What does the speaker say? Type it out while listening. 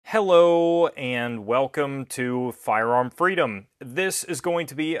Hello and welcome to Firearm Freedom. This is going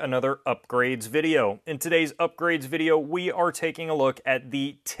to be another upgrades video. In today's upgrades video, we are taking a look at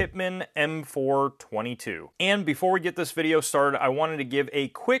the Tippmann M4-22. And before we get this video started, I wanted to give a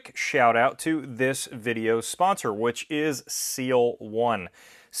quick shout out to this video's sponsor, which is Seal One.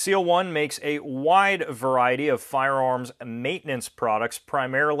 Seal One makes a wide variety of firearms maintenance products,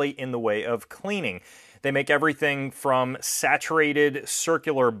 primarily in the way of cleaning. They make everything from saturated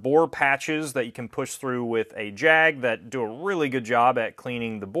circular bore patches that you can push through with a jag that do a really good job at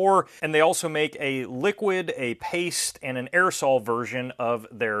cleaning the bore. And they also make a liquid, a paste, and an aerosol version of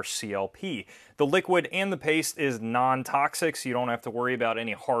their CLP. The liquid and the paste is non-toxic, so you don't have to worry about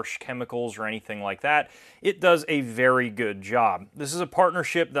any harsh chemicals or anything like that. It does a very good job. This is a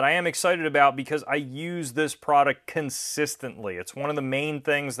partnership that I am excited about because I use this product consistently. It's one of the main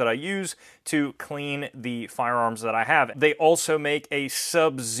things that I use to clean the firearms that I have. They also make a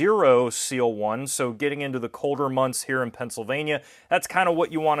Sub-Zero Seal One, so getting into the colder months here in Pennsylvania, that's kind of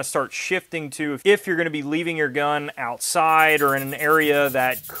what you want to start shifting to if you're going to be leaving your gun outside or in an area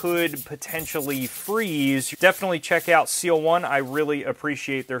that could potentially freeze. Definitely check out Seal One. I really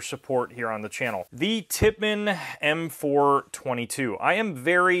appreciate their support here on the channel. The Tippmann M4-22. I am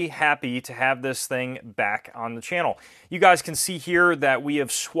very happy to have this thing back on the channel. You guys can see here that we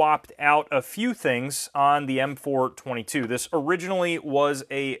have swapped out a few things on the M4-22. This originally was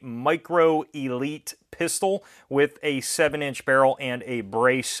a Micro Elite pistol with a 7-inch barrel and a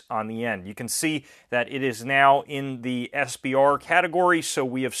brace on the end. You can see that it is now in the SBR category, so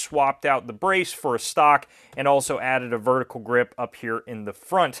we have swapped out the brace for a stock and also added a vertical grip up here in the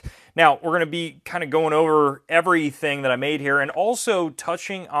front. Now, we're going to be kind of going over everything that I made here and also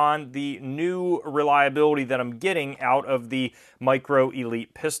touching on the new reliability that I'm getting out of the Micro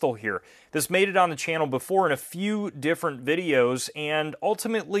Elite pistol here. This made it on the channel before in a few different videos, and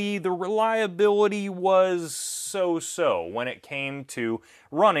ultimately the reliability was so-so when it came to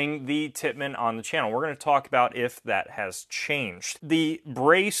running the Tippmann on the channel. We're going to talk about if that has changed. The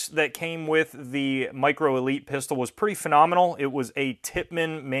brace that came with the Micro Elite pistol was pretty phenomenal. It was a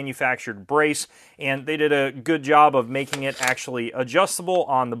Tippmann manufactured brace, and they did a good job of making it actually adjustable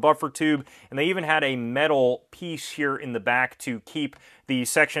on the buffer tube, and they even had a metal piece here in the back to keep the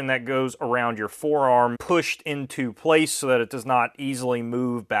section that goes around your forearm pushed into place so that it does not easily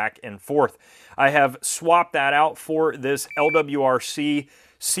move back and forth. I have swapped that out for this LWRC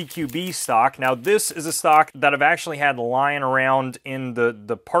CQB stock. Now, this is a stock that I've actually had lying around in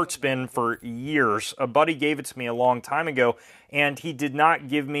the parts bin for years. A buddy gave it to me a long time ago, and he did not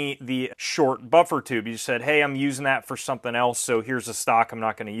give me the short buffer tube. He said, hey, I'm using that for something else, so here's a stock, I'm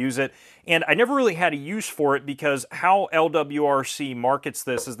not going to use it. And I never really had a use for it because how LWRC markets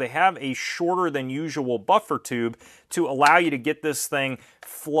this is they have a shorter than usual buffer tube to allow you to get this thing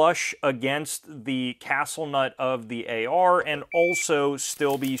flush against the castle nut of the AR and also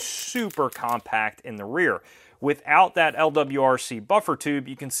still be super compact in the rear. Without that LWRC buffer tube,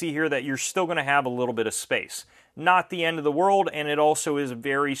 you can see here that you're still going to have a little bit of space. Not the end of the world, and it also is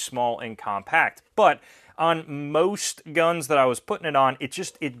very small and compact. But on most guns that I was putting it on,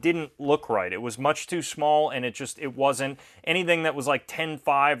 it didn't look right. It was much too small, and it wasn't anything that was like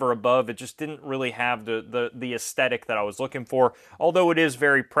 10.5 or above. It just didn't really have the aesthetic that I was looking for, although it is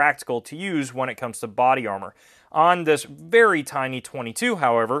very practical to use when it comes to body armor. On this very tiny 22,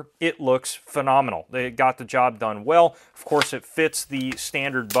 however, it looks phenomenal. They got the job done well. Of course, it fits the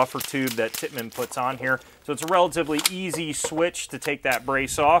standard buffer tube that Tippmann puts on here, so it's a relatively easy switch to take that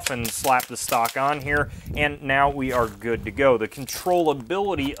brace off and slap the stock on here, and now we are good to go. The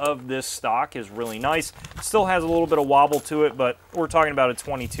controllability of this stock is really nice. Still has a little bit of wobble to it, but we're talking about a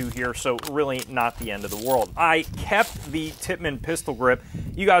 22 here, so really not the end of the world. I kept the Tippmann pistol grip.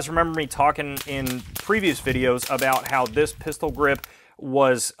 You guys remember me talking in previous videos about how this pistol grip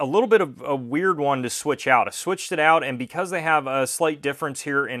was a little bit of a weird one to switch out. I switched it out, and because they have a slight difference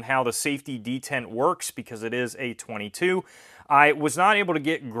here in how the safety detent works, because it is a 22, I was not able to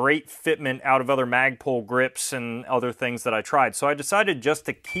get great fitment out of other Magpul grips and other things that I tried. So I decided just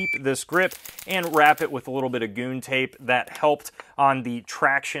to keep this grip and wrap it with a little bit of goon tape. That helped on the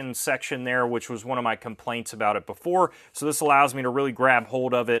traction section there, which was one of my complaints about it before. So this allows me to really grab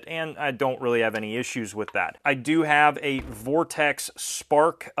hold of it, and I don't really have any issues with that. I do have a Vortex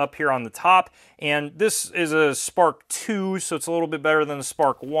Spark up here on the top, and this is a Spark 2, so it's a little bit better than the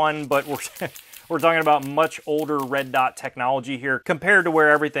Spark 1, but we're We're talking about much older red dot technology here compared to where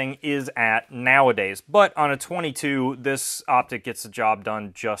everything is at nowadays. But on a 22, this optic gets the job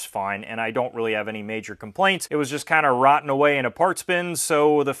done just fine, and I don't really have any major complaints. It was just kind of rotting away in a parts bin,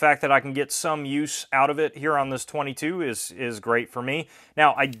 so the fact that I can get some use out of it here on this 22 is great for me.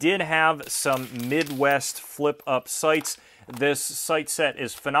 Now, I did have some Midwest flip-up sights. This sight set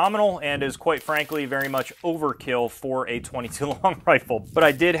is phenomenal and is quite frankly very much overkill for a 22 long rifle. But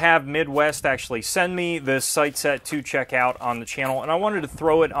I did have Midwest actually send me this sight set to check out on the channel, and I wanted to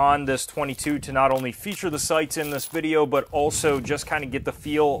throw it on this 22 to not only feature the sights in this video, but also just kind of get the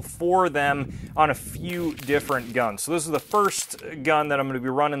feel for them on a few different guns. So this is the first gun that I'm going to be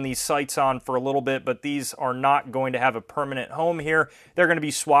running these sights on for a little bit, but these are not going to have a permanent home here. They're going to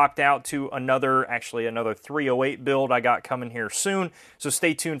be swapped out to another 308 build I got coming here soon, so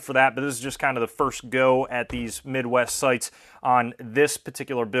stay tuned for that. But this is just kind of the first go at these Midwest sights on this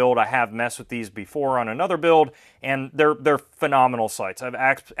particular build. I have messed with these before on another build, and they're phenomenal sights. I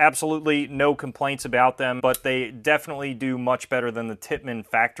have absolutely no complaints about them, but they definitely do much better than the Tippmann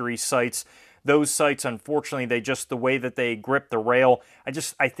factory sights. Those sights, unfortunately, the way that they grip the rail,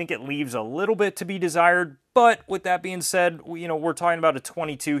 I think it leaves a little bit to be desired. But with that being said, we're talking about a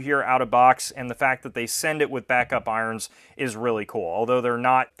 22 here out of box, and the fact that they send it with backup irons is really cool. Although they're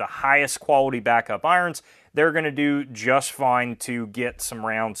not the highest quality backup irons, they're going to do just fine to get some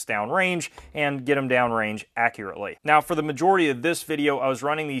rounds downrange and get them downrange accurately. Now, for the majority of this video, I was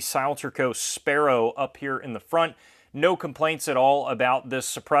running the Silencer Sparrow up here in the front. No complaints at all about this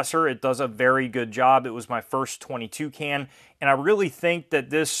suppressor. It does a very good job. It was my first 22 can, and I really think that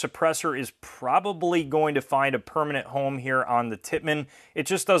this suppressor is probably going to find a permanent home here on the Tippmann. It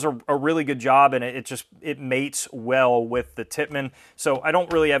just does a really good job, and it mates well with the Tippmann. So I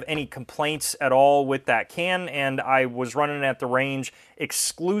don't really have any complaints at all with that can, and I was running at the range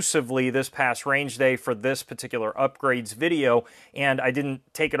exclusively this past range day for this particular upgrades video, and I didn't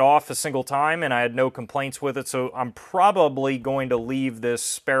take it off a single time, and I had no complaints with it. So I'm probably going to leave this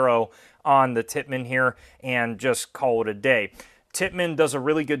Sparrow on the Tippmann here and just call it a day. Tippmann does a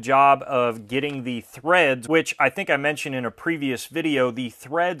really good job of getting the threads, which I think I mentioned in a previous video. The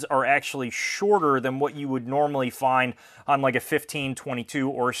threads are actually shorter than what you would normally find on like a 15-22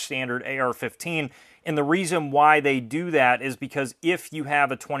 or standard AR-15. And the reason why they do that is because if you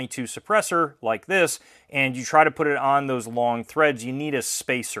have a 22 suppressor like this and you try to put it on those long threads, you need a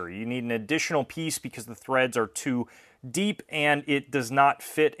spacer. You need an additional piece because the threads are too deep and it does not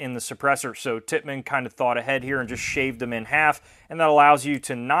fit in the suppressor. So Tippmann kind of thought ahead here and just shaved them in half, and that allows you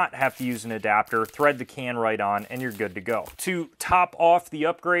to not have to use an adapter, thread the can right on, and you're good to go. To top off the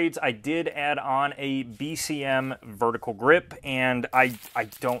upgrades, I did add on a BCM vertical grip, and I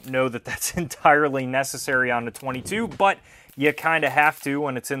don't know that that's entirely necessary on the 22, but you kind of have to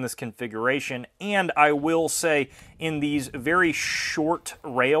when it's in this configuration. And I will say, in these very short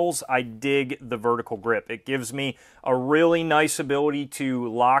rails, I dig the vertical grip. It gives me a really nice ability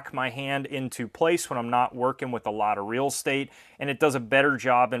to lock my hand into place when I'm not working with a lot of real estate, and it does a better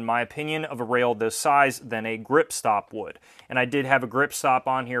job, in my opinion, of a rail this size than a grip stop would. And I did have a grip stop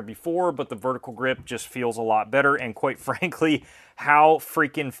on here before, but the vertical grip just feels a lot better, and quite frankly, how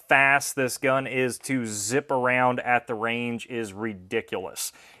freaking fast this gun is to zip around at the range is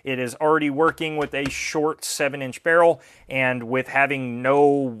ridiculous. It is already working with a short 7-inch barrel, and with having no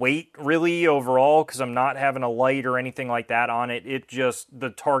weight really overall, because I'm not having a light or anything like that on it,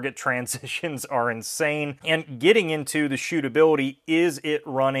 the target transitions are insane. And getting into the shootability, is it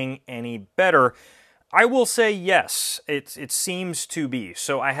running any better? I will say yes, it seems to be.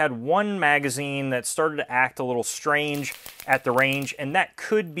 So I had one magazine that started to act a little strange at the range, and that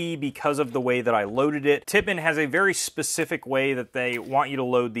could be because of the way that I loaded it. Tippmann has a very specific way that they want you to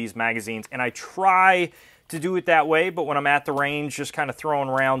load these magazines, and I try to do it that way, but when I'm at the range just kind of throwing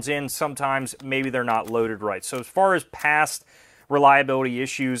rounds in, sometimes maybe they're not loaded right. So as far as past reliability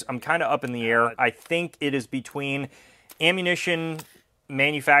issues, I'm kind of up in the air. I think it is between ammunition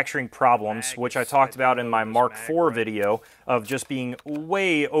manufacturing problems, which I talked about in my Mark IV video, of just being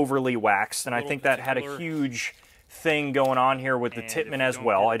way overly waxed, and I think that had a huge thing going on here with the Tippmann as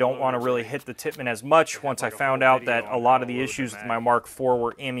well. I don't want to really hit the Tippmann as much once I found out that a lot of the issues with my Mark IV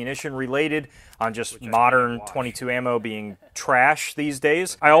were ammunition related, on just modern 22 ammo being trash these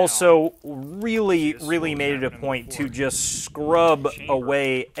days. I also really made it a point to just scrub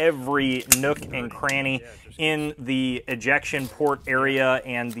away every nook and cranny in the ejection port area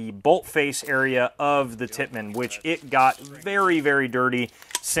and the bolt face area of the Tippmann, which it got very dirty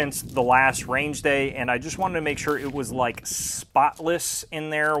since the last range day, and I just wanted to make sure it was like spotless in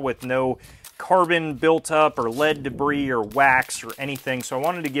there with no carbon built up or lead debris or wax or anything, so I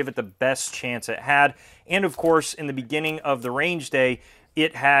wanted to give it the best chance it had. And of course, in the beginning of the range day,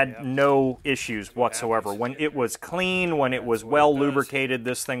 it had no issues whatsoever. When it was clean, when it was well lubricated,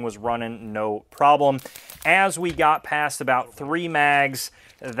 this thing was running no problem. As we got past about 3 mags,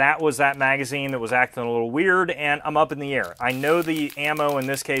 that was that magazine that was acting a little weird, and I'm up in the air. I know the ammo in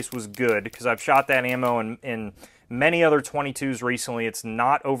this case was good because I've shot that ammo in many other 22s recently. It's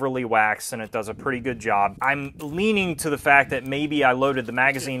not overly waxed and it does a pretty good job. I'm leaning to the fact that maybe I loaded the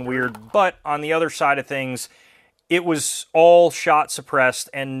magazine weird, but on the other side of things, it was all shot suppressed,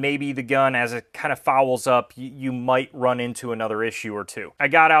 and maybe the gun, as it kind of fouls up, you might run into another issue or two. I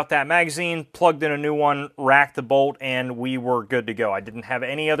got out that magazine, plugged in a new one, racked the bolt, and we were good to go. I didn't have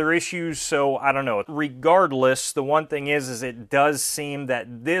any other issues, so I don't know. Regardless, the one thing is it does seem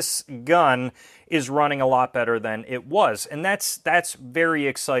that this gun is running a lot better than it was, and that's very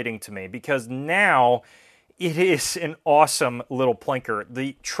exciting to me, because now it is an awesome little plinker.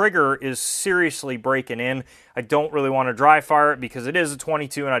 The trigger is seriously breaking in. I don't really want to dry fire it because it is a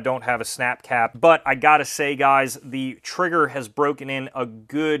 22 and I don't have a snap cap. But I gotta say, guys, the trigger has broken in a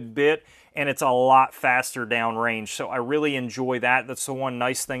good bit and it's a lot faster downrange. So I really enjoy that. That's the one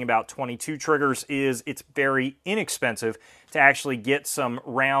nice thing about 22 triggers, is it's very inexpensive to actually get some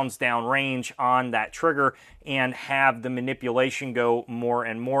rounds downrange on that trigger and have the manipulation go more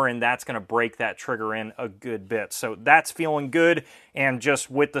and more, and that's going to break that trigger in a good bit. So that's feeling good, and just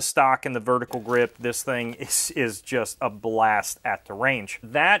with the stock and the vertical grip, this thing is just a blast at the range.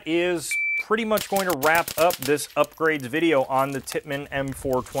 That is pretty much going to wrap up this upgrades video on the Tippmann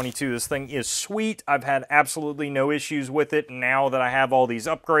M4-22. This thing is sweet. I've had absolutely no issues with it. Now that I have all these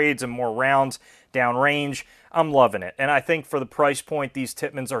upgrades and more rounds downrange, I'm loving it. And I think for the price point, these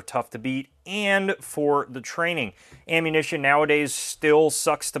Tippmanns are tough to beat, and for the training. Ammunition nowadays still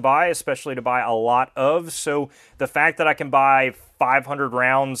sucks to buy, especially to buy a lot of, so the fact that I can buy 500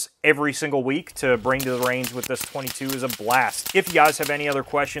 rounds every single week to bring to the range with this 22 is a blast. If you guys have any other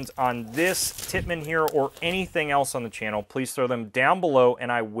questions on this Tippmann here or anything else on the channel, please throw them down below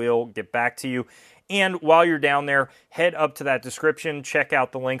and I will get back to you. And while you're down there, head up to that description, check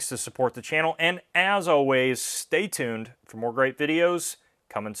out the links to support the channel, and as always, stay tuned for more great videos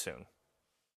coming soon.